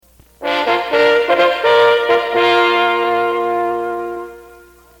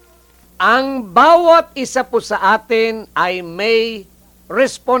bawat isa po sa atin ay may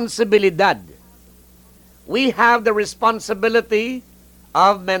responsibilidad. We have the responsibility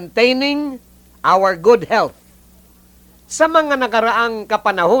of maintaining our good health. Sa mga nakaraang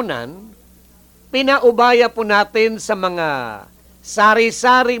kapanahunan, pinaubaya po natin sa mga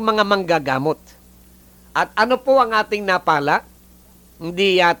sari-sari mga manggagamot. At ano po ang ating napala?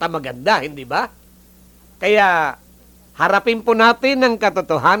 Hindi yata maganda, hindi ba? Kaya harapin po natin ang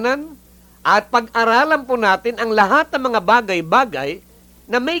katotohanan at pag-aralan po natin ang lahat ng mga bagay-bagay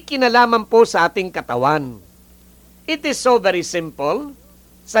na may kinalaman po sa ating katawan. It is so very simple.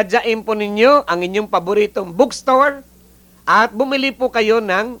 Sadyain po ninyo ang inyong paboritong bookstore at bumili po kayo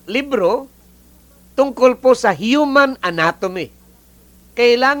ng libro tungkol po sa human anatomy.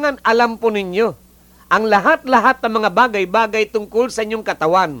 Kailangan alam po ninyo ang lahat-lahat ng mga bagay-bagay tungkol sa inyong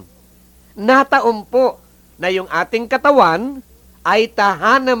katawan. Nataon po na yung ating katawan ay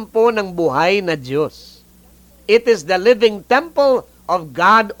tahanan po ng buhay na Diyos. It is the living temple of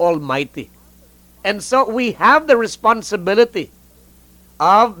God Almighty. And so we have the responsibility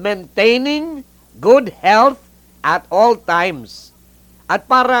of maintaining good health at all times. At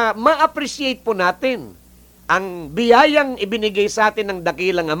para ma-appreciate po natin ang biyayang ibinigay sa atin ng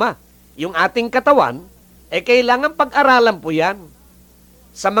dakilang Ama, yung ating katawan, kailangan pag-aralan po yan.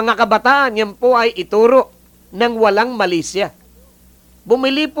 Sa mga kabataan, yan po ay ituro ng walang malisya.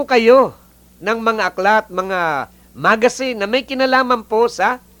 Bumili po kayo ng mga aklat, mga magazine na may kinalaman po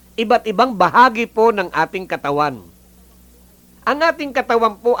sa iba't ibang bahagi po ng ating katawan. Ang ating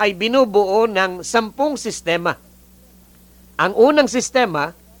katawan po ay binubuo ng 10 sistema. Ang unang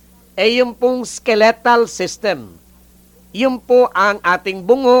sistema ay yung pong skeletal system. Yun po ang ating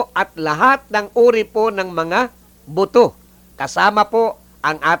bungo at lahat ng uri po ng mga buto. Kasama po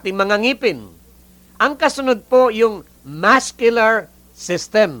ang ating mga ngipin. Ang kasunod po yung muscular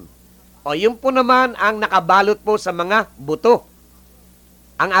system. O yun po naman ang nakabalot po sa mga buto.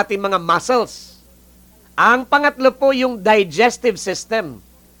 Ang ating mga muscles. Ang pangatlo po yung digestive system.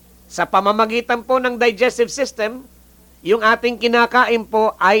 Sa pamamagitan po ng digestive system, yung ating kinakain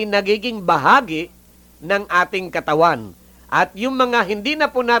po ay nagiging bahagi ng ating katawan. At yung mga hindi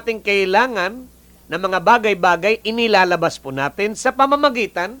na po natin kailangan na mga bagay-bagay, inilalabas po natin sa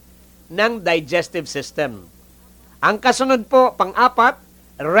pamamagitan ng digestive system. Ang kasunod po, pang-apat,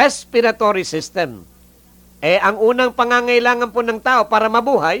 respiratory system. Ang unang pangangailangan po ng tao para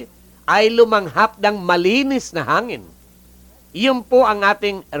mabuhay ay lumanghap ng malinis na hangin. Iyon po ang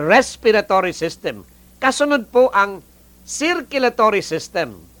ating respiratory system. Kasunod po ang circulatory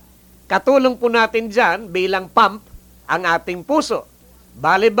system. Katulong po natin dyan bilang pump ang ating puso.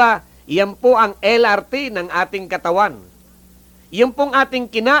 Bale ba, yan po ang LRT ng ating katawan. Yung pong ating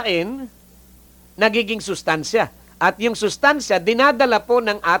kinain, nagiging sustansya. At yung sustansya, dinadala po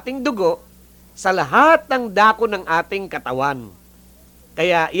ng ating dugo sa lahat ng dako ng ating katawan.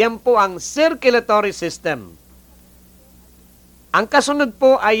 Kaya yan po ang circulatory system. Ang kasunod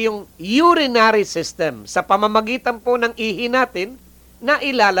po ay yung urinary system. Sa pamamagitan po ng ihi natin, na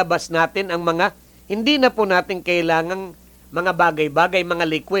ilalabas natin ang mga hindi na po natin kailangang mga bagay-bagay, mga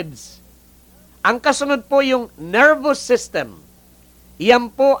liquids. Ang kasunod po yung nervous system. Yan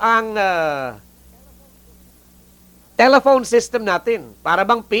po ang telephone system natin, para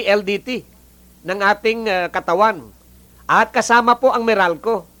bang PLDT ng ating katawan. At kasama po ang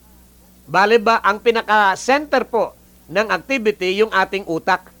Meralco. Bale ba, ang pinaka-center po ng activity, yung ating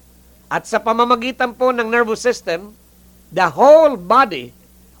utak. At sa pamamagitan po ng nervous system, the whole body,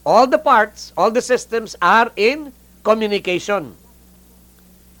 all the parts, all the systems are in communication.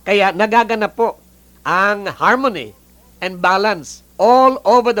 Kaya nagaganap po ang harmony and balance all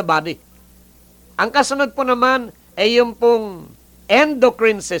over the body. Ang kasunod po naman ay yung pong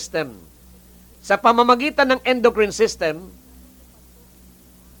endocrine system. Sa pamamagitan ng endocrine system,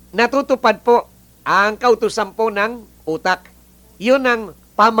 natutupad po ang kautusan po ng utak. Yun ang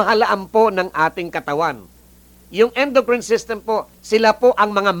pamahalaan po ng ating katawan. Yung endocrine system po, sila po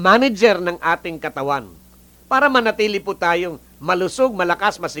ang mga manager ng ating katawan. Para manatili po tayong malusog,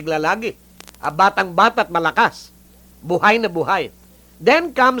 malakas, masigla lagi. Batang-bata at malakas. Buhay na buhay.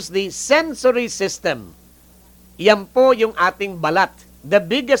 Then comes the sensory system. Yan po yung ating balat. The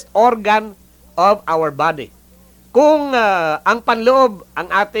biggest organ of our body. Kung ang panloob, ang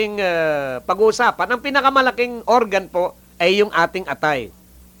ating pag-uusapan, ang pinakamalaking organ po ay yung ating atay.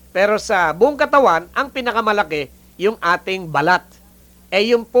 Pero sa buong katawan, ang pinakamalaki, yung ating balat.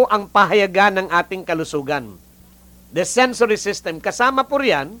 Yun po ang pahayagan ng ating kalusugan. The sensory system, kasama po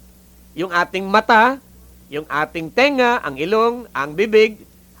riyan, yung ating mata, yung ating tenga, ang ilong, ang bibig,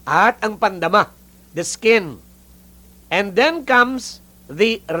 at ang pandama, the skin. And then comes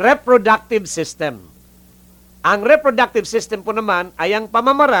the reproductive system. Ang reproductive system po naman ay ang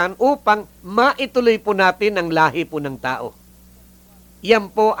pamamaraan upang maituloy po natin ang lahi po ng tao. Yan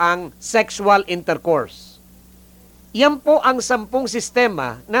po ang sexual intercourse. Yan po ang 10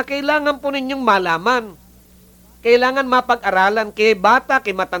 sistema na kailangan po ninyong malaman. Kailangan mapag-aralan kay bata,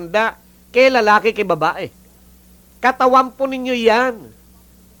 kay matanda, kay lalaki, kay babae. Katawan po ninyo yan.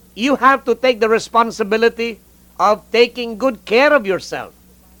 You have to take the responsibility of taking good care of yourself.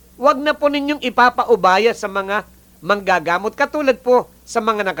 Huwag na po ninyong ipapaubaya sa mga manggagamot katulad po sa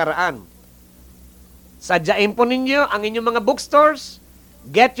mga nakaraan. Sadyain po ninyo ang inyong mga bookstores.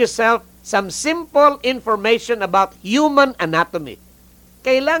 Get yourself some simple information about human anatomy.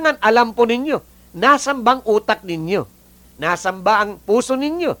 Kailangan alam po ninyo, nasan bang utak ninyo? Nasan ba ang puso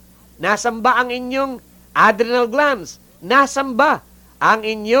ninyo? Nasan ba ang inyong adrenal glands? Nasan ba ang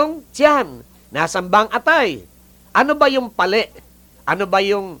inyong tiyan? Nasan ba ang atay? Ano ba yung pali? Ano ba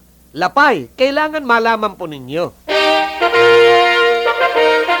yung lapay? Kailangan malaman po ninyo.